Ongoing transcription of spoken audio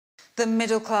The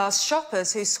middle-class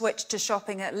shoppers who switched to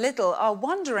shopping at Lidl are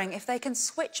wondering if they can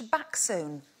switch back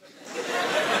soon.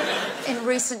 In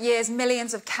recent years,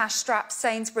 millions of cash-strapped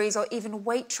Sainsbury's or even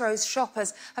Waitrose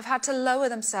shoppers have had to lower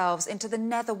themselves into the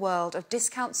netherworld of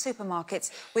discount supermarkets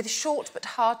with short but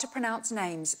hard-to-pronounce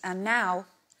names, and now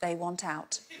they want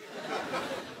out.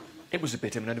 It was a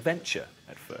bit of an adventure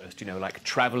at first, you know, like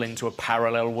travelling to a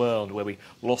parallel world where we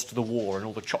lost the war and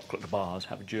all the chocolate bars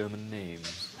have German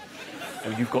names.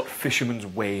 And you've got fishermen's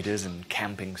waders and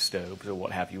camping stoves or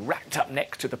what have you, racked up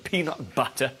next to the peanut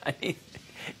butter. I mean,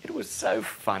 it was so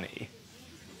funny.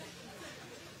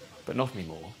 But not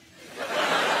anymore.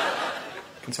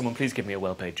 Can someone please give me a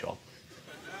well-paid job?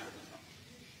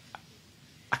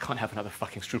 I can't have another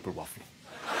fucking strooper waffle.